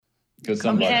Because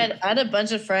I had a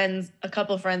bunch of friends, a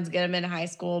couple of friends get them in high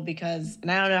school because,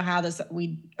 and I don't know how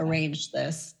we arranged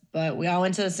this, but we all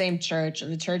went to the same church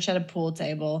and the church had a pool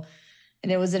table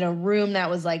and it was in a room that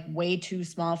was like way too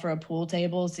small for a pool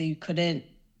table. So you couldn't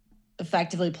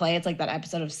effectively play. It's like that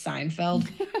episode of Seinfeld.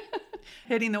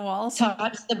 Hitting the walls.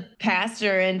 Talked the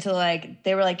pastor into like,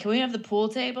 they were like, can we have the pool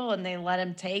table? And they let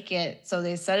him take it. So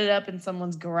they set it up in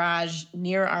someone's garage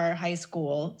near our high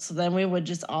school. So then we would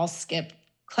just all skip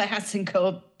class and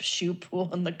go shoot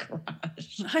pool in the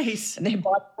garage. Nice. And they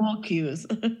bought pool cues.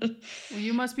 Well,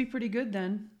 you must be pretty good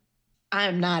then.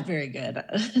 I'm not very good.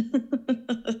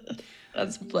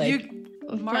 That's like,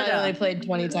 I've probably only played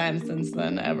 20 times since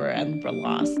then ever and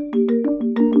lost.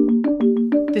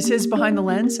 This is Behind the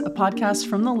Lens, a podcast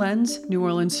from The Lens, New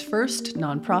Orleans' first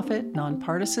nonprofit,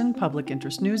 nonpartisan public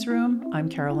interest newsroom. I'm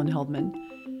Carolyn Heldman.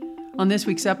 On this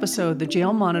week's episode, the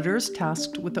jail monitors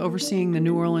tasked with overseeing the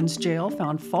New Orleans jail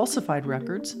found falsified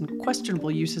records and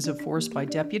questionable uses of force by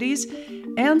deputies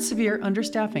and severe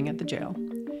understaffing at the jail.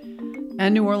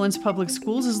 And New Orleans Public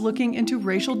Schools is looking into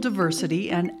racial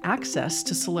diversity and access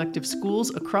to selective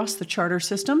schools across the charter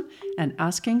system and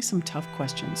asking some tough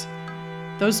questions.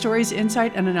 Those stories,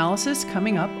 insight, and analysis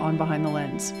coming up on Behind the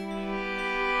Lens.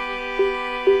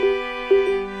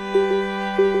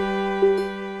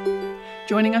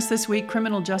 Joining us this week,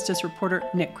 criminal justice reporter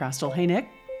Nick Crastle. Hey, Nick.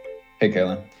 Hey,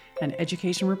 Carolyn. And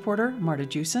education reporter Marta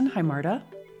Jewson. Hi, Marta.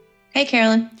 Hey,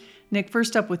 Carolyn. Nick,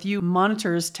 first up with you,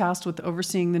 monitors tasked with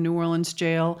overseeing the New Orleans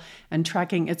jail and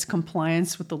tracking its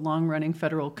compliance with the long-running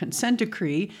federal consent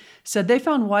decree, said they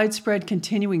found widespread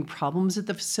continuing problems at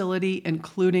the facility,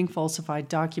 including falsified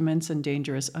documents and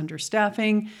dangerous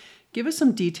understaffing. Give us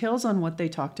some details on what they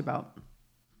talked about.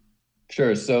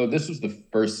 Sure. So this was the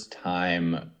first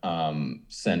time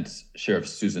since Sheriff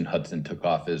Susan Hudson took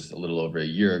office a little over a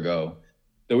year ago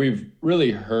that we've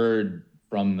really heard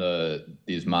from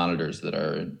these monitors that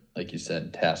are, like you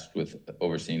said, tasked with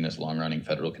overseeing this long-running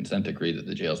federal consent decree that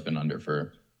the jail's been under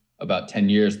for about 10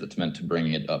 years that's meant to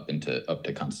bring it up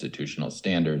to constitutional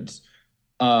standards.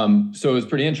 So it was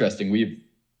pretty interesting. We've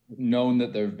known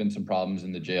that there have been some problems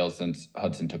in the jail since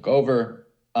Hudson took over,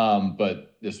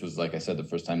 but this was, like I said, the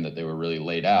first time that they were really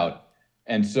laid out.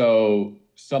 And so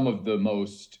some of the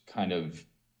most kind of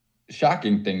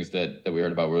shocking things that we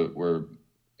heard about were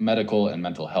medical and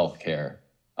mental health care.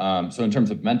 So in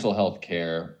terms of mental health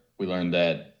care, we learned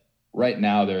that right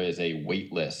now there is a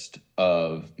wait list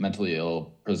of mentally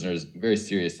ill prisoners, very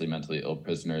seriously mentally ill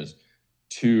prisoners,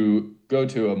 to go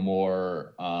to a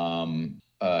more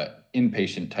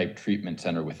inpatient type treatment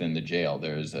center within the jail.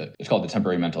 It's called the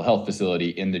Temporary Mental Health Facility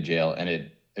in the jail, and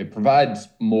it provides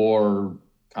more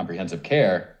comprehensive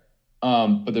care.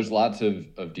 But there's lots of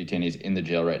detainees in the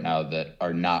jail right now that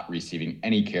are not receiving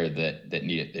any care that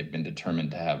need it. They've been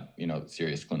determined to have,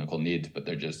 serious clinical needs, but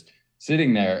they're just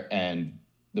sitting there. And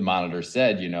the monitor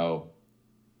said,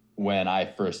 when I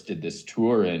first did this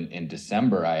tour in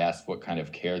December, I asked what kind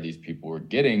of care these people were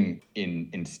getting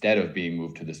instead of being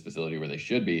moved to this facility where they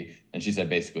should be. And she said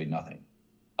basically nothing.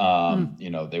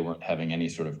 They weren't having any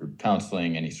sort of group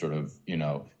counseling, any sort of,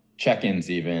 check-ins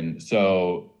even.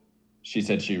 So she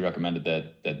said she recommended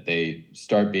that they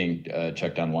start being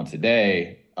checked on once a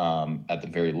day at the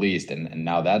very least. And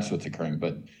now that's what's occurring.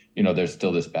 But, there's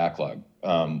still this backlog,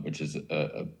 which is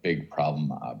a big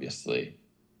problem, obviously.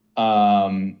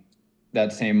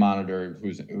 That same monitor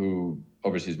who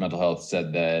oversees mental health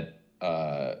said that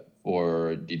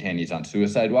for detainees on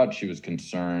suicide watch, she was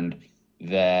concerned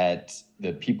that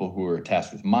the people who were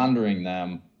tasked with monitoring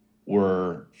them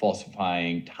were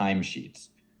falsifying timesheets.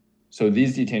 So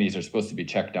these detainees are supposed to be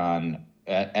checked on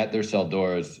at their cell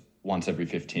doors once every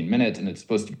 15 minutes, and it's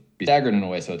supposed to be staggered in a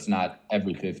way so it's not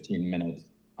every 15 minutes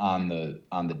on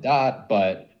the dot,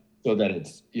 but so that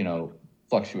it's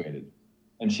fluctuated.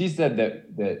 And she said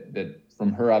that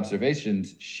from her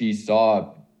observations, she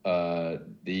saw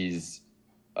these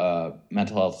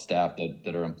mental health staff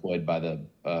that are employed by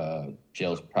the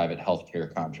jail's private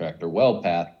healthcare contractor,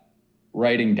 WellPath,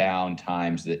 writing down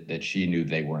times that she knew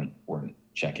they weren't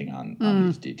checking on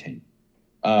these detainees,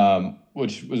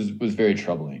 which was very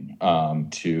troubling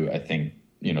to, I think,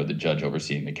 the judge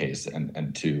overseeing the case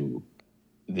and to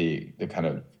the kind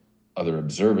of other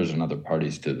observers and other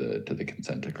parties to the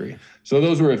consent decree. So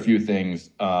those were a few things.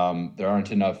 There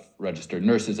aren't enough registered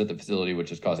nurses at the facility,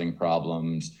 which is causing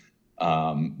problems.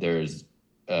 There's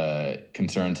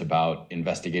concerns about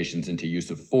investigations into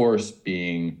use of force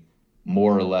being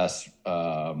more or less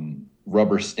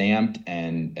rubber stamped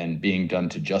and being done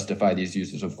to justify these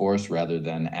uses of force rather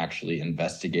than actually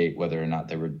investigate whether or not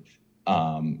they were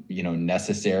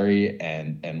necessary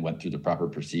and went through the proper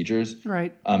procedures.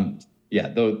 Right.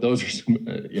 Those are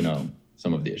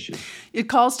some of the issues. It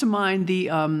calls to mind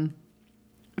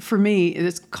for me,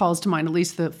 it calls to mind at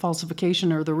least the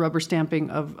falsification or the rubber stamping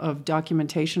of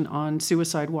documentation on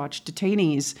Suicide Watch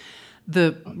detainees.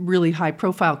 The really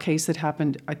high-profile case that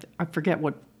happened, I forget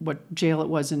what jail it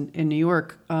was in New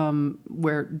York,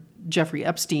 where Jeffrey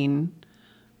Epstein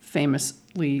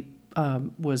famously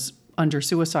was under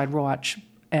Suicide Watch,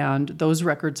 and those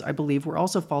records, I believe, were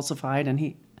also falsified, and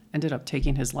he ended up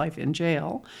taking his life in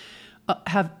jail.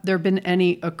 Have there been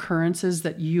any occurrences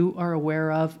that you are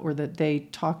aware of or that they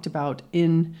talked about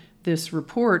in this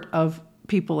report of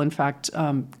people, in fact,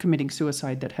 committing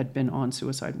suicide that had been on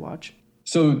Suicide Watch?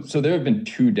 So there have been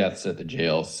 2 deaths at the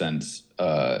jail since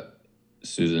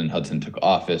Susan Hudson took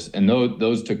office, and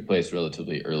those took place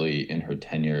relatively early in her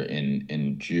tenure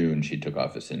in June. She took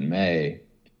office in May.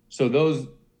 So those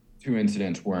 2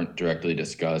 incidents weren't directly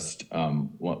discussed.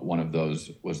 One of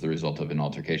those was the result of an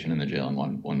altercation in the jail, and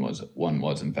one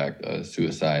was in fact a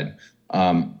suicide.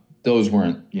 Those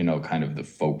weren't, kind of the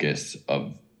focus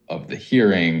of the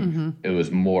hearing. Mm-hmm. It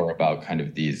was more about kind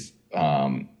of these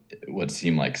what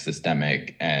seemed like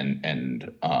systemic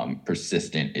and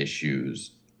persistent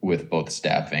issues with both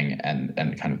staffing and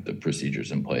kind of the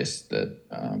procedures in place that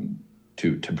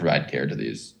to provide care to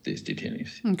these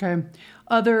detainees. Okay.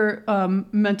 Other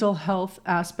mental health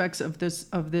aspects of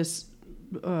this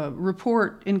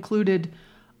report included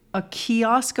a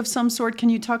kiosk of some sort. Can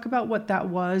you talk about what that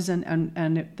was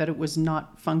and that it was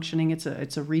not functioning? It's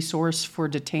a resource for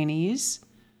detainees.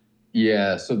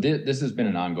 Yeah, so this has been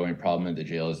an ongoing problem at the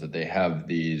jail, is that they have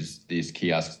these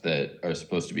kiosks that are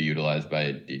supposed to be utilized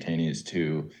by detainees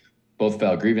to both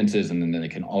file grievances, and then they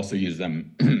can also use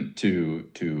them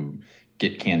to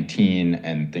get canteen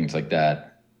and things like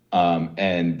that.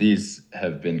 And these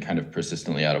have been kind of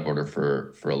persistently out of order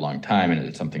for a long time, and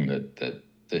it's something that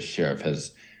the sheriff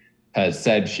has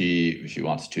said she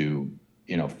wants to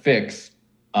fix.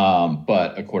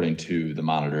 But according to the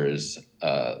monitors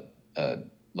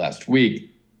last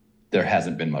week, there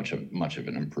hasn't been much of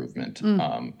an improvement,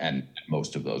 and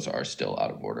most of those are still out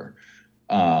of order.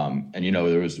 And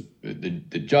there was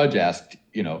the judge asked,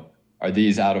 are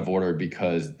these out of order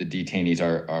because the detainees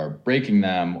are breaking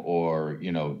them or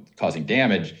causing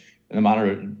damage? And the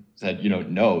monitor said,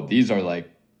 no, these are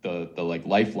like the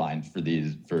lifelines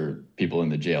for people in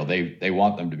the jail. They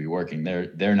want them to be working.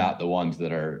 They're not the ones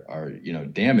that are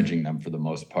damaging them for the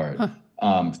most part. Huh.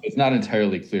 So it's not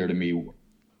entirely clear to me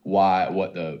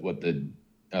what the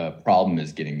problem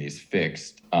is getting these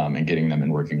fixed and getting them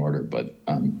in working order, but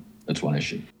that's one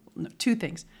issue. 2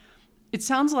 things. It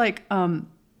sounds like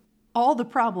all the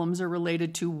problems are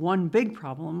related to one big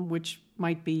problem, which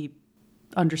might be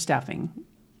understaffing.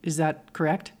 Is that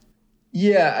correct?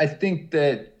 Yeah, I think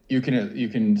that you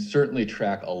can certainly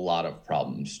track a lot of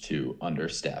problems to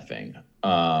understaffing.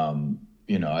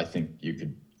 I think you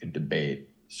could debate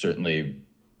certainly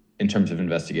in terms of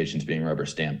investigations being rubber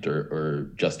stamped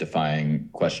or justifying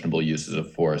questionable uses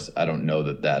of force. I don't know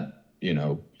that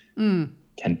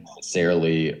can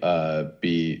necessarily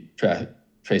be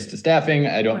traced to staffing.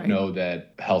 I don't know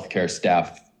that healthcare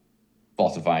staff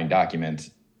falsifying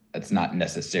documents, it's not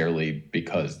necessarily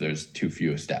because there's too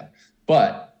few staff.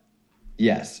 But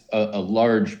yes, a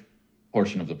large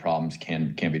portion of the problems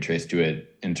can be traced to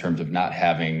it in terms of not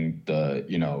having the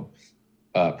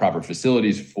proper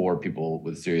facilities for people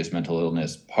with serious mental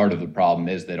illness. Part of the problem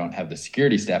is they don't have the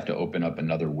security staff to open up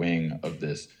another wing of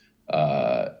this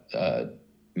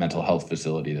mental health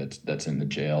facility that's in the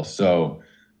jail. So,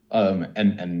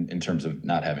 and in terms of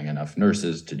not having enough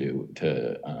nurses to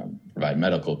provide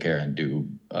medical care and do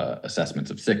assessments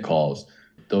of sick calls,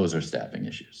 those are staffing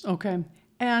issues. Okay.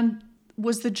 And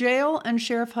was the jail and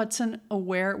Sheriff Hudson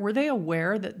were they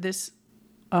aware that this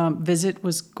visit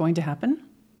was going to happen?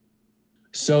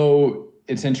 So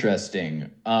it's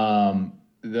interesting.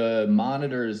 The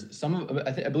monitors,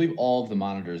 I believe all of the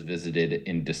monitors visited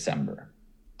in December.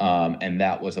 And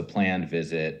that was a planned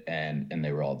visit and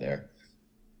they were all there.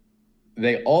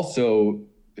 They also,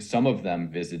 some of them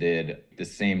visited the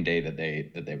same day that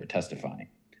they were testifying.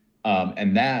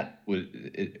 And that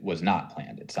was not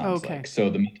planned, it sounds like. So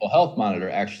the mental health monitor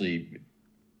actually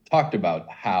talked about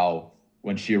how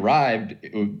when she arrived,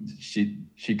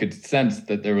 she could sense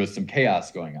that there was some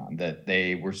chaos going on, that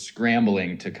they were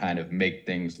scrambling to kind of make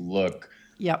things look,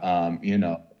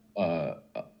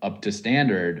 up to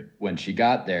standard when she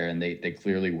got there, and they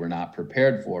clearly were not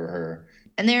prepared for her.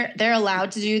 And they're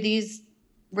allowed to do these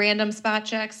random spot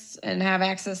checks and have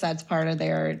access. That's part of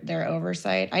their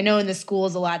oversight. I know in the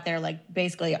schools a lot, they're like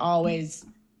basically always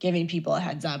giving people a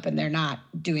heads up and they're not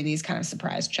doing these kind of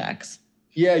surprise checks.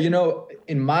 Yeah,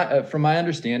 from my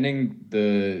understanding,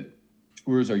 the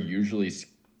tours are usually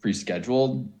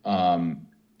pre-scheduled,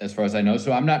 as far as I know.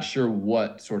 So I'm not sure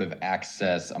what sort of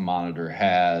access a monitor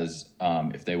has,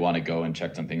 if they want to go and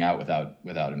check something out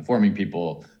without informing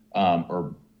people,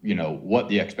 or what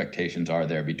the expectations are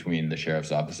there between the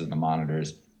sheriff's office and the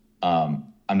monitors.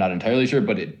 I'm not entirely sure,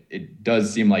 but it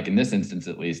does seem like in this instance,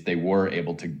 at least, they were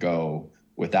able to go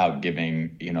without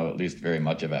giving, at least very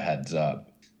much of a heads up,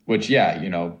 which,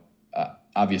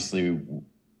 obviously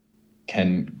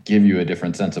can give you a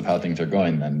different sense of how things are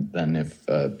going than if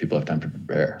people have time to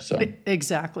prepare. So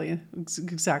exactly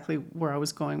where I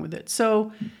was going with it.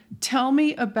 So tell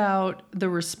me about the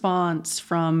response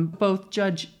from both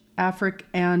Judge Afric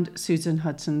and Susan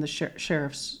Hudson, the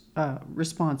sheriff's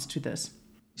response to this.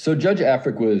 So Judge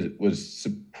Afric was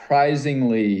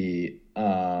surprisingly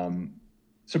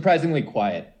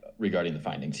quiet regarding the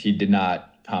findings. He did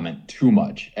not comment too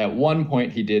much. At one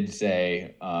point, he did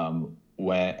say,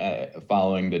 when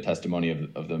following the testimony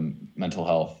of the mental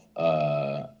health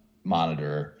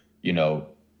monitor,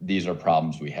 these are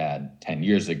problems we had 10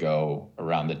 years ago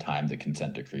around the time the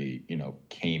consent decree,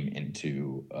 came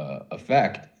into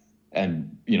effect.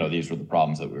 And, these were the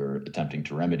problems that we were attempting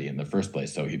to remedy in the first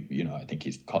place. So he, I think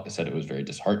he said it was very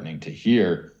disheartening to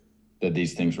hear that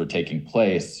these things were taking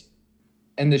place.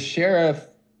 And the sheriff,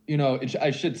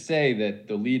 I should say that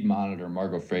the lead monitor,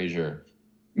 Margot Frazier,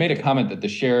 made a comment that the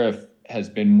sheriff has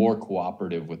been more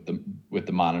cooperative with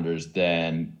the monitors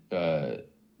than the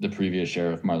previous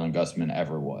sheriff, Marlon Gusman,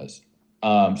 ever was.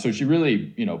 So she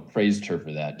really, praised her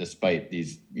for that, despite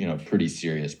these, pretty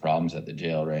serious problems at the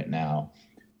jail right now.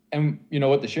 And,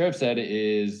 what the sheriff said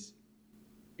is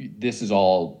this is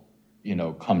all,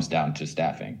 comes down to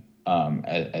staffing.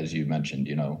 As you mentioned,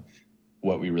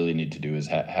 what we really need to do is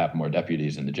have more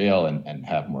deputies in the jail and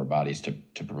have more bodies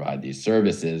to provide these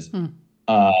services.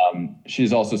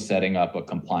 She's also setting up a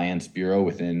compliance bureau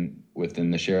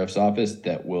within the sheriff's office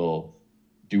that will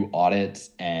do audits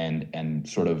and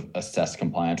sort of assess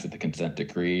compliance with the consent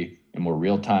decree in more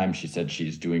real time. She said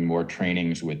she's doing more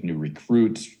trainings with new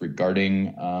recruits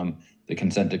regarding the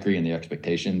consent decree and the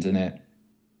expectations in it.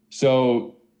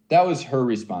 So that was her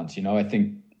response. I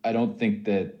don't think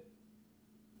that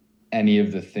any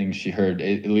of the things she heard,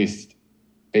 at least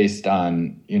based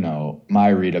on, my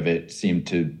read of it, seemed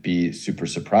to be super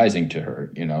surprising to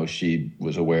her. She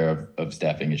was aware of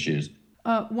staffing issues.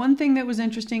 One thing that was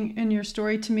interesting in your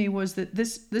story to me was that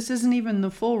this isn't even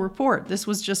the full report. This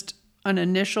was just an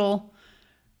initial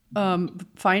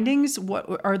findings.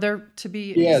 What are there to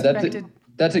be expected?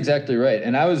 That's exactly right.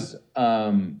 And I was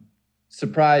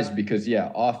surprised because,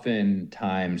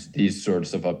 oftentimes these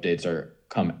sorts of updates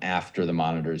come after the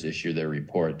monitors issue their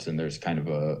reports, and there's kind of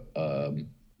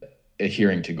a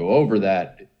hearing to go over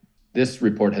that. This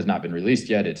report has not been released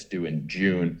yet. It's due in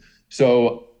June.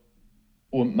 So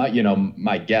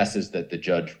my guess is that the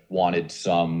judge wanted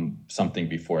something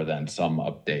before then, some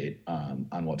update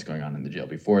on what's going on in the jail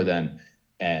before then,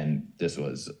 and this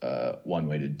was one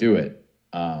way to do it.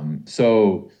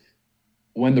 So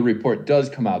when the report does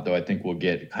come out, though, I think we'll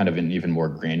get kind of an even more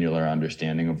granular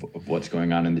understanding of what's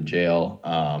going on in the jail,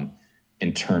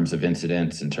 in terms of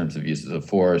incidents, in terms of uses of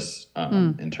force,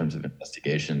 in terms of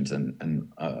investigations and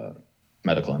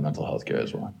medical and mental health care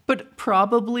as well. But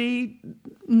probably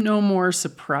no more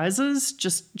surprises,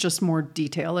 just more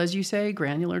detail, as you say,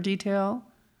 granular detail.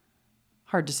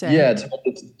 Hard to say. Yeah,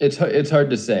 it's hard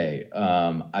to say.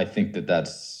 I think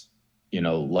that's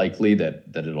likely that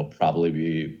it'll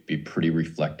probably be pretty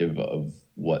reflective of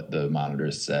what the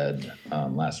monitors said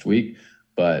last week,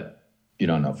 but you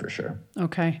don't know for sure.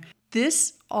 Okay.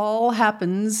 This all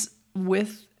happens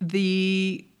with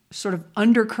the sort of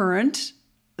undercurrent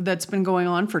that's been going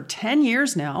on for 10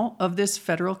 years now of this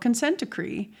federal consent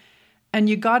decree. And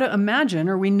you got to imagine,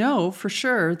 or we know for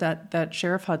sure, that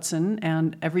Sheriff Hudson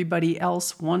and everybody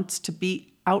else wants to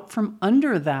be out from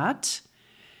under that.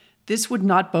 This would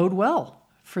not bode well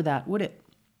for that, would it?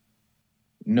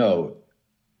 No,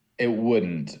 it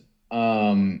wouldn't.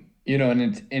 And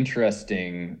it's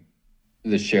interesting.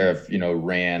 The sheriff,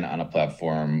 ran on a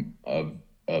platform of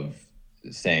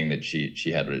saying that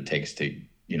she had what it takes to,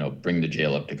 bring the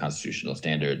jail up to constitutional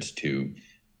standards to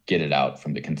get it out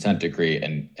from the consent decree.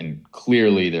 And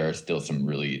clearly there are still some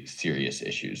really serious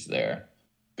issues there.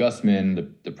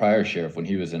 Gusman, the prior sheriff, when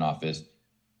he was in office,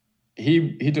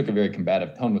 he took a very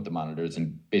combative tone with the monitors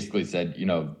and basically said,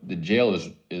 the jail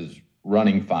is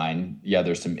running fine. Yeah,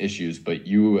 there's some issues, but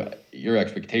your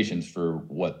expectations for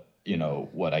what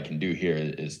I can do here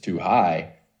is too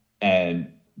high,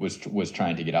 and was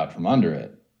trying to get out from under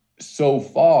it. so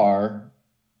far,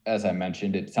 as I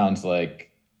mentioned, it sounds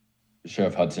like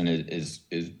Sheriff Hudson is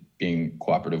being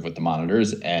cooperative with the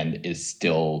monitors and is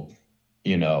still,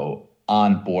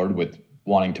 on board with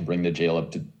wanting to bring the jail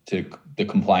up to the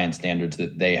compliance standards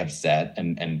that they have set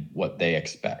and what they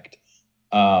expect.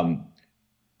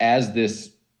 As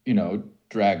this,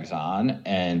 drags on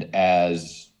and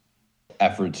as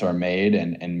efforts are made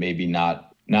and maybe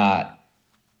not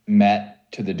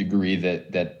met to the degree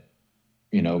that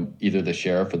either the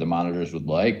sheriff or the monitors would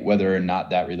like, whether or not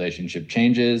that relationship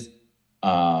changes,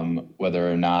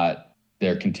 whether or not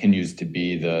there continues to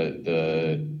be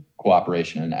the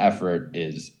cooperation and effort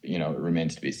is, it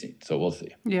remains to be seen. So we'll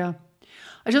see. Yeah.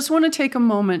 I just want to take a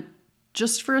moment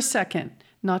just for a second,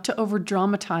 not to over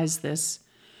dramatize this,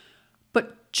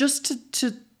 but just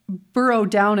to burrow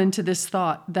down into this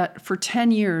thought that for 10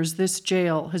 years, this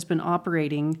jail has been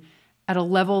operating at a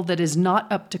level that is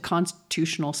not up to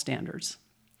constitutional standards.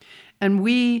 And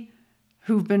we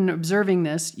who've been observing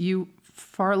this, you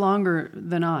far longer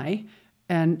than I,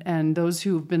 and those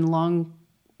who've been long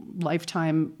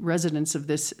lifetime residents of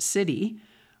this city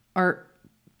are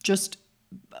just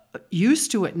used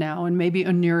to it now and maybe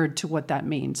inured to what that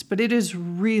means. But it is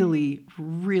really,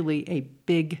 really a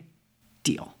big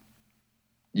deal.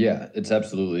 Yeah, it's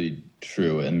absolutely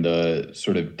true. And the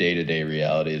sort of day-to-day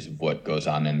realities of what goes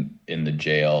on in the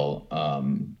jail,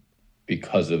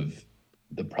 because of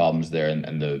the problems there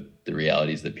and the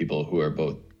realities that people who are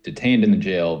both detained in the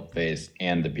jail face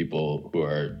and the people who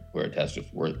are tasked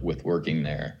with working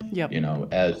there. Yep.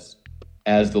 As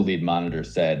the lead monitor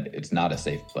said, it's not a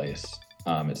safe place.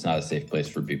 It's not a safe place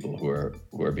for people who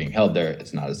are being held there.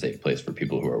 It's not a safe place for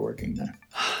people who are working there.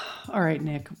 All right,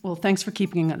 Nick. Well, thanks for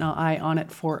keeping an eye on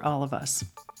it for all of us.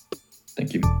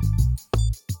 Thank you.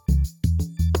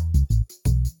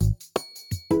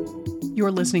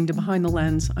 You're listening to Behind the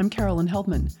Lens. I'm Carolyn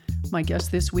Heldman. My guests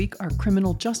this week are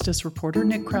criminal justice reporter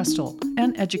Nick Crestel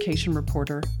and education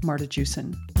reporter Marta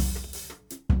Jewson.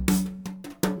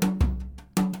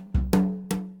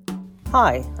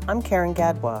 Hi, I'm Karen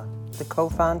Gadbois, the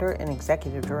co-founder and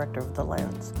executive director of The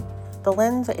Lens. The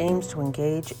Lens aims to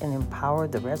engage and empower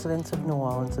the residents of New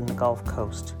Orleans and the Gulf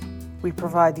Coast. We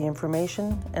provide the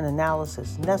information and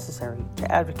analysis necessary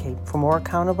to advocate for more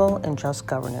accountable and just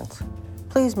governance.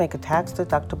 Please make a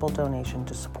tax-deductible donation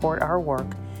to support our work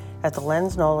at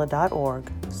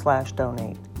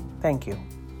thelensnola.org/donate. Thank you.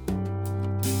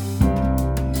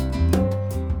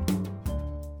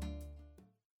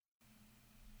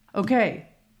 Okay,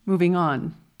 moving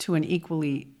on to an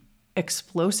equally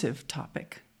explosive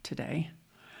topic today.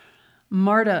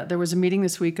 Marta, there was a meeting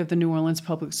this week of the New Orleans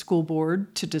Public School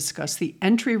Board to discuss the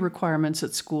entry requirements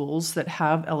at schools that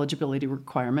have eligibility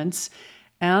requirements,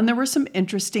 and there were some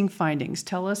interesting findings.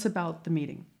 Tell us about the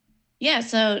meeting. Yeah,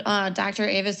 so Dr.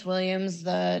 Avis Williams,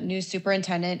 the new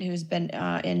superintendent who's been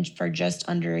in for just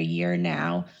under a year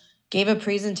now, gave a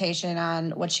presentation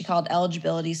on what she called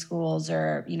eligibility schools,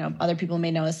 or other people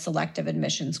may know as selective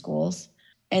admission schools.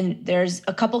 And there's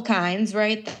a couple kinds,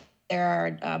 right? There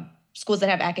are schools that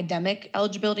have academic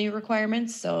eligibility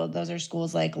requirements. So those are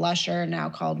schools like Lusher, now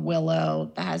called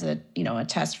Willow, that has a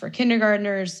test for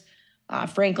kindergartners.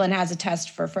 Franklin has a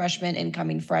test for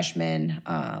incoming freshmen.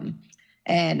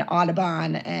 And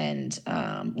Audubon and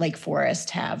Lake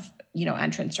Forest have,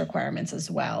 entrance requirements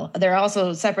as well. There are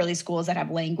also separately schools that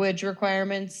have language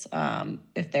requirements.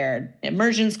 If they're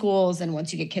immersion schools, and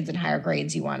once you get kids in higher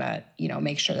grades, you want to,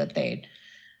 make sure that they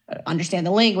understand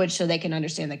the language so they can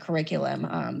understand the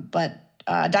curriculum. But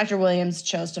Dr. Williams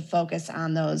chose to focus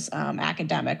on those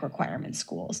academic requirement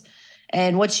schools.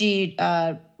 And what she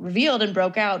revealed and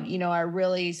broke out, are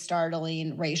really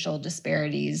startling racial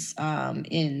disparities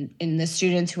in the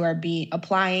students who are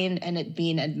applying and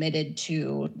being admitted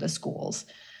to the schools.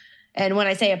 And when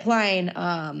I say applying,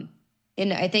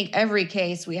 in I think every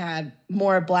case we had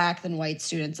more Black than white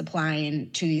students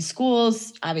applying to these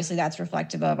schools. Obviously, that's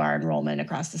reflective of our enrollment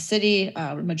across the city,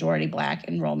 majority Black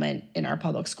enrollment in our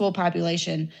public school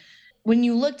population. When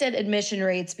you looked at admission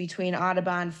rates between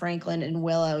Audubon, Franklin, and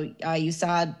Willow, you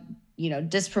saw,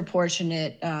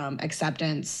 disproportionate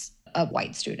acceptance of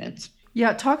white students.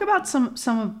 Yeah, talk about some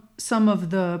of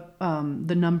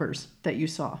the numbers that you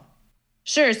saw.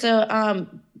 Sure. So,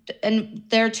 and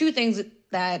there are two things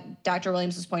that Dr.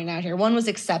 Williams was pointing out here. One was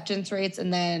acceptance rates,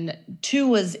 and then two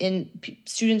was in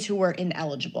students who were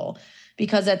ineligible.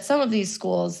 Because at some of these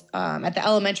schools, at the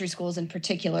elementary schools in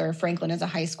particular, Franklin is a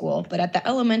high school, but at the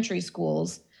elementary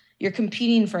schools, you're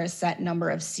competing for a set number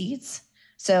of seats.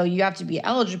 So you have to be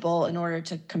eligible in order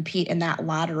to compete in that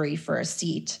lottery for a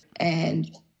seat. And,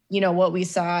 what we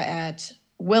saw at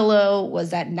Willow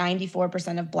was at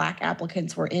 94% of Black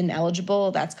applicants were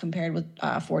ineligible. That's compared with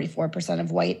 44%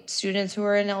 of white students who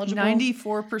are ineligible.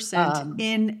 94%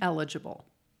 ineligible.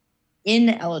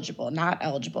 Ineligible, not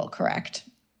eligible, correct.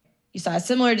 You saw a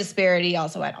similar disparity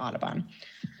also at Audubon.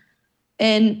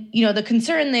 And, the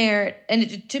concern there,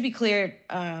 and to be clear,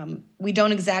 we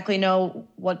don't exactly know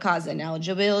what caused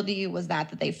ineligibility. Was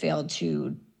that they failed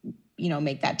to,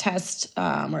 make that test,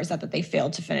 or is that they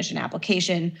failed to finish an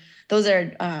application? Those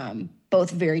are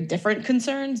both very different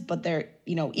concerns, but they're,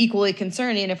 equally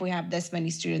concerning if we have this many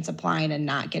students applying and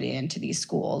not getting into these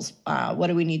schools. What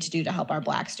do we need to do to help our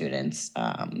Black students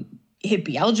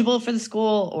be eligible for the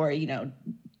school or,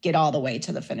 get all the way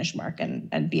to the finish mark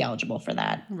and be eligible for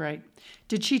that? Right.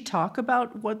 Did she talk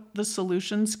about what the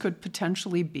solutions could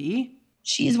potentially be?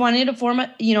 She's wanting to form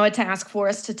a task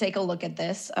force to take a look at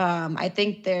this. I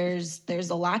think there's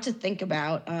a lot to think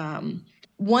about.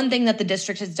 One thing that the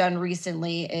district has done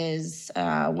recently is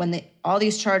when all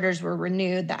these charters were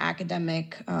renewed, the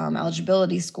academic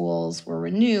eligibility schools were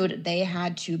renewed, they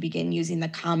had to begin using the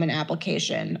Common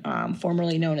Application,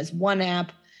 formerly known as One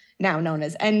App, now known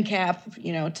as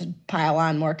NCAP, to pile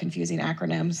on more confusing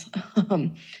acronyms.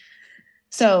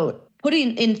 So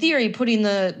putting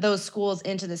those schools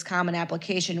into this Common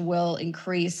Application will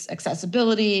increase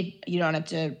accessibility. You don't have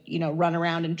to, run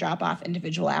around and drop off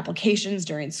individual applications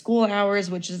during school hours,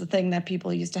 which is the thing that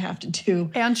people used to have to do.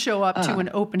 And show up to an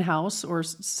open house or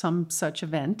some such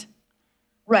event.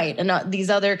 Right. And these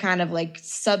other kind of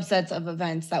subsets of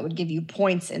events that would give you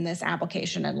points in this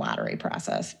application and lottery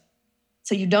process.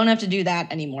 So you don't have to do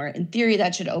that anymore. In theory,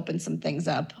 that should open some things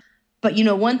up. But,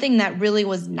 one thing that really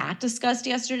was not discussed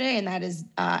yesterday, and that is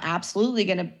absolutely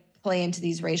going to play into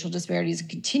these racial disparities,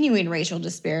 continuing racial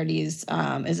disparities,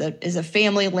 is a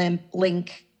family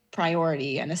link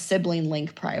priority and a sibling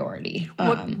link priority.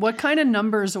 What kind of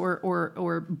numbers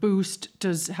or boost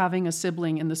does having a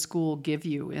sibling in the school give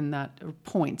you in that, or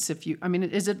points?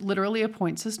 Is it literally a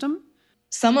point system?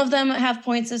 Some of them have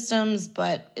point systems,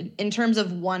 but in terms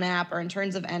of One App or in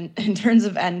terms of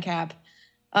NCAP,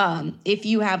 if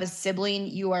you have a sibling,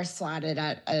 you are slotted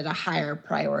at a higher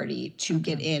priority to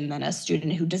get in than a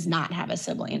student who does not have a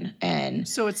sibling. And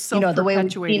so it's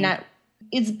self-perpetuating.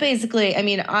 It's basically,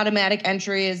 automatic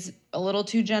entry is a little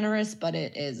too generous, but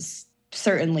it is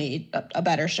certainly a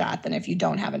better shot than if you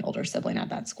don't have an older sibling at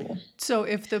that school. So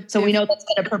we know that's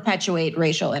going to perpetuate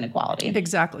racial inequality.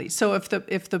 Exactly. So if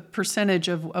the percentage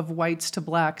of whites to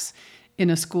Blacks in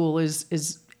a school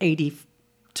is 80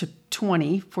 to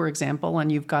 20, for example,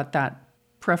 and you've got that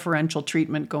preferential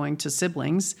treatment going to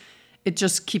siblings, it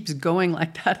just keeps going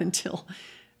like that until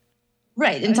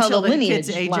the lineage kids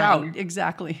age out.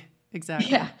 Exactly.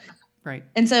 Yeah. Right.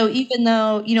 And so even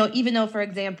though, for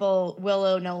example,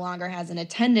 Willow no longer has an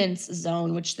attendance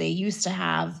zone, which they used to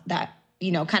have, that,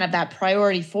 kind of that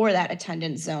priority for that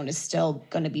attendance zone is still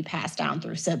going to be passed down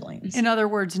through siblings. In other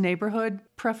words, neighborhood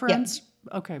preference?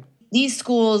 Yes. Okay. These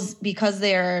schools, because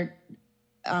they're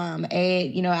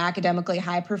academically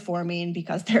high performing,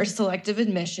 because they're selective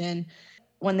admission,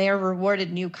 when they are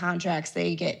rewarded new contracts,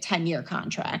 they get 10-year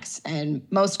contracts. And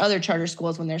most other charter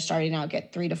schools, when they're starting out,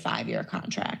 get 3 to 5 year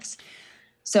contracts.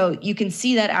 So you can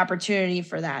see that opportunity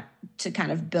for that to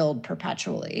kind of build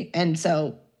perpetually. And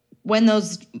so when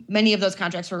many of those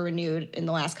contracts were renewed in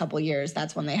the last couple of years,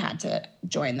 that's when they had to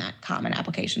join that Common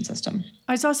Application system.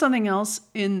 I saw something else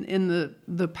in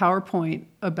the PowerPoint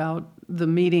about the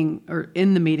meeting, or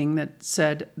in the meeting, that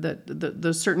said that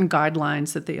the certain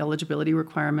guidelines, that the eligibility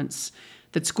requirements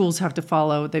that schools have to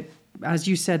follow, that, as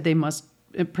you said, they must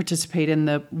participate in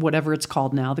the, whatever it's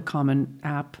called now, the Common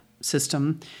App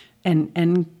system, and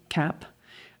NCAP.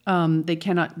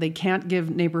 They can't give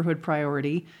neighborhood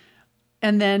priority.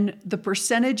 And then the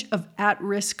percentage of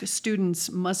at-risk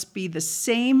students must be the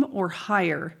same or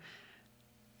higher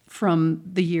from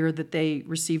the year that they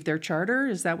received their charter.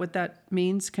 Is that what that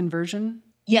means, conversion?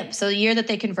 Yep. So the year that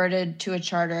they converted to a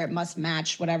charter, it must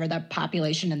match whatever the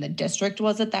population in the district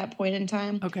was at that point in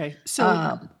time. Okay.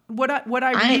 So what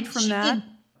I read from that...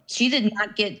 She did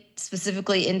not get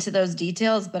specifically into those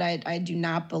details, but I do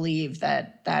not believe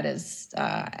that is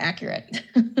accurate.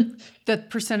 That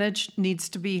percentage needs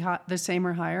to be the same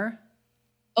or higher?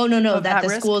 Oh, no, that the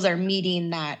schools are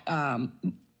meeting that,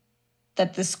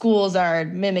 that the schools are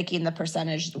mimicking the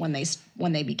percentage when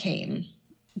they became.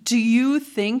 Do you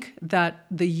think that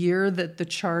the year that the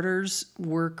charters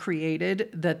were created,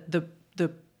 that the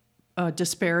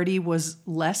disparity was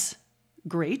less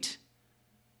great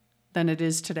than it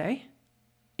is today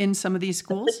in some of these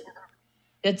schools?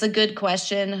 It's a good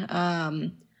question.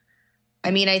 I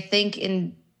think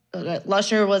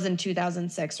Lusher was in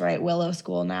 2006, right? Willow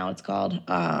School now it's called.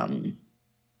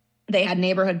 They had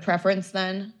neighborhood preference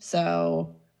then.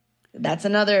 So that's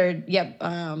another,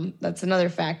 that's another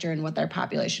factor in what their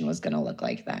population was going to look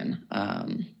like then.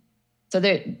 So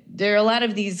there are a lot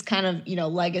of these kind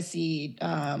of, legacy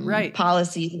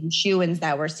policies and shoo-ins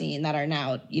that we're seeing that are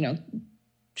now,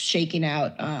 shaking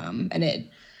out.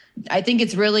 I think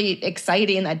it's really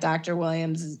exciting that Dr.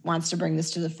 Williams wants to bring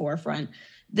this to the forefront.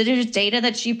 There's data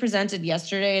that she presented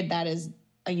yesterday that is,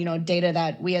 data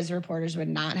that we as reporters would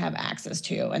not have access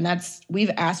to. And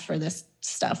we've asked for this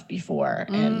stuff before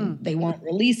and they won't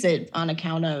release it on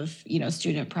account of,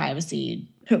 student privacy.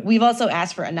 We've also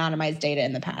asked for anonymized data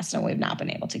in the past and we've not been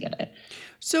able to get it.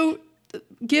 So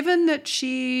given that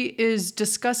she is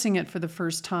discussing it for the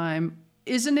first time,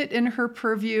 isn't it in her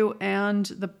purview and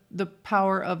the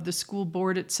power of the school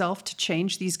board itself to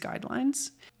change these guidelines,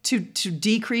 to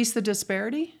decrease the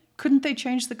disparity? Couldn't they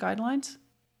change the guidelines?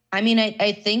 I mean,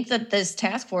 I think that this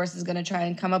task force is going to try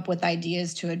and come up with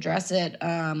ideas to address it.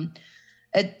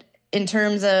 In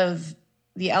terms of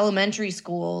the elementary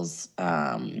schools,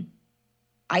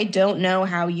 I don't know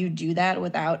how you do that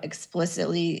without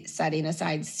explicitly setting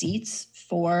aside seats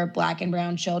for Black and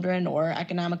brown children or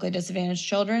economically disadvantaged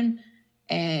children.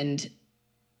 And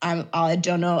I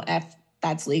don't know if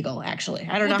that's legal, actually.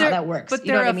 I don't know how that works. But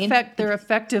you know what I mean? They're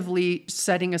effectively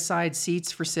setting aside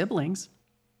seats for siblings.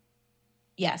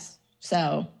 Yes.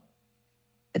 So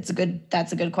that's a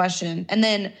good question. And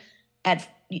then at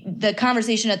the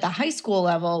conversation at the high school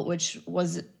level, which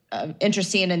was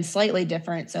interesting and slightly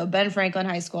different. So Ben Franklin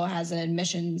High School has an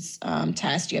admissions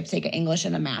test. You have to take an English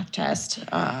and a math test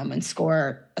and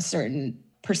score a certain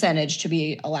percentage to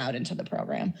be allowed into the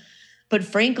program. But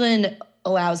Franklin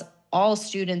allows all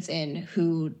students in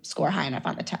who score high enough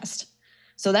on the test.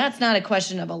 So that's not a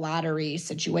question of a lottery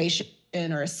situation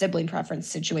or a sibling preference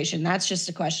situation. That's just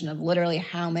a question of literally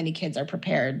how many kids are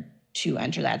prepared to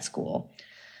enter that school.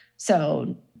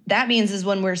 So that means is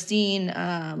when we're seeing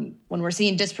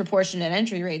disproportionate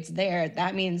entry rates there,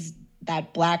 that means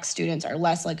that Black students are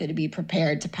less likely to be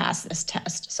prepared to pass this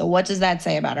test. So what does that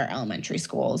say about our elementary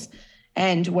schools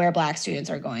and where Black students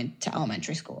are going to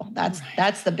elementary school?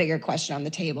 That's the bigger question on the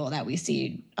table that we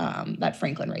see that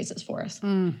Franklin raises for us.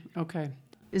 Okay.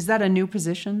 Is that a new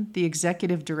position, the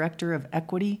Executive Director of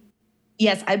Equity?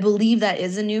 Yes, I believe that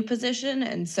is a new position.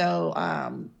 And so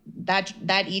that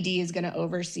ED is going to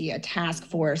oversee a task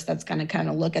force that's going to kind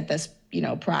of look at this,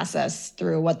 process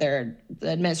through what the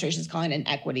administration is calling an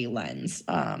equity lens.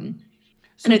 And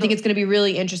I think it's going to be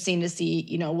really interesting to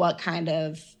see, what kind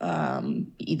of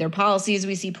either policies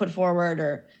we see put forward,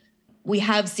 or we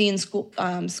have seen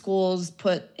schools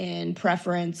put in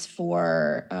preference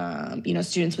for,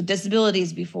 students with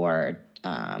disabilities before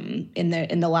in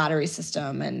the lottery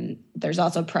system. And there's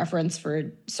also preference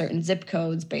for certain zip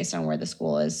codes based on where the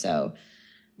school is. So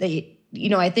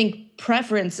I think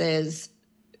preference is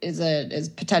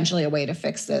potentially a way to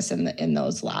fix this in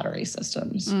those lottery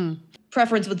systems.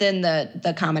 Preference within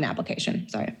the common application.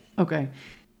 Sorry. Okay.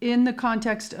 In the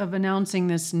context of announcing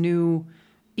this new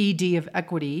ED of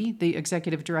Equity, the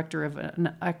Executive Director of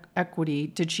Equity,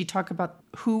 did she talk about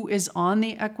who is on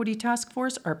the Equity Task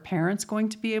Force? Are parents going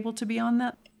to be able to be on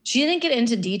that? She didn't get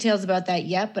into details about that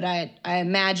yet, but I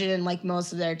imagine, like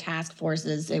most of their task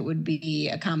forces, it would be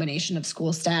a combination of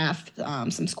school staff,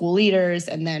 some school leaders,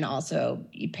 and then also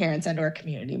parents and or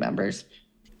community members.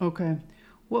 Okay.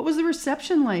 What was the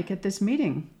reception like at this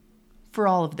meeting for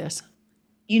all of this?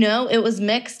 It was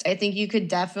mixed. I think you could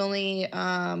definitely...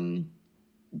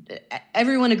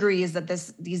 everyone agrees that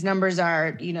these numbers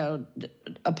are,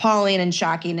 appalling and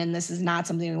shocking, and this is not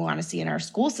something we want to see in our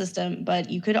school system. But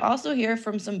you could also hear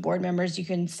from some board members, you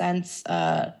can sense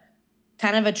kind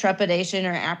of a trepidation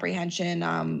or apprehension,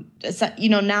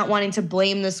 not wanting to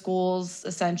blame the schools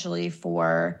essentially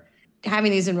for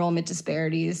having these enrollment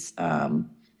disparities.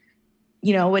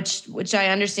 Which I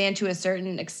understand to a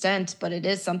certain extent, but it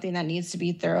is something that needs to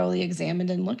be thoroughly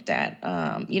examined and looked at.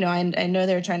 I know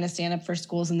they're trying to stand up for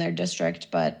schools in their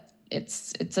district, but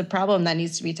it's a problem that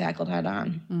needs to be tackled head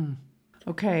on.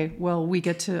 Okay, well, we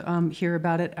get to hear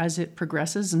about it as it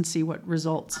progresses and see what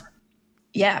results.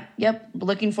 Yeah, yep,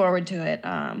 looking forward to it.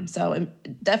 So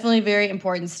definitely very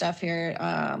important stuff here.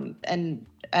 And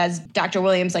as Dr.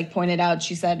 Williams pointed out,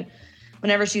 she said,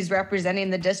 whenever she's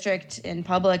representing the district in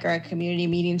public or at community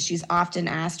meetings, she's often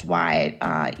asked why,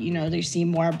 they see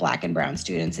more Black and brown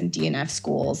students in DNF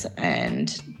schools.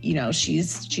 And,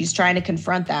 she's trying to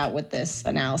confront that with this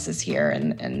analysis here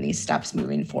and these steps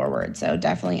moving forward. So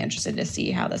definitely interested to see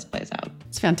how this plays out.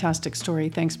 It's a fantastic story.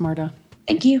 Thanks, Marta.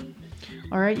 Thank you.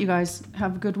 All right, you guys,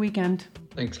 have a good weekend.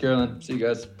 Thanks, Carolyn. See you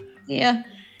guys. Yeah.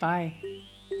 Bye.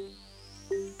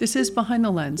 This is Behind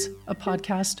the Lens, a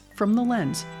podcast from The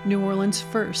Lens, New Orleans'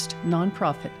 first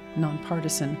nonprofit,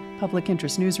 nonpartisan, public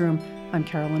interest newsroom. I'm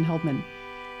Carolyn Heldman.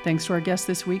 Thanks to our guest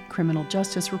this week, criminal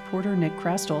justice reporter Nick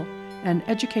Krastel and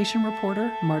education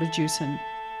reporter Marta Jewson.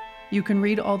 You can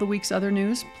read all the week's other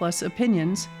news, plus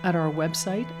opinions, at our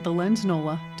website,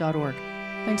 thelensnola.org.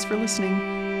 Thanks for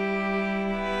listening.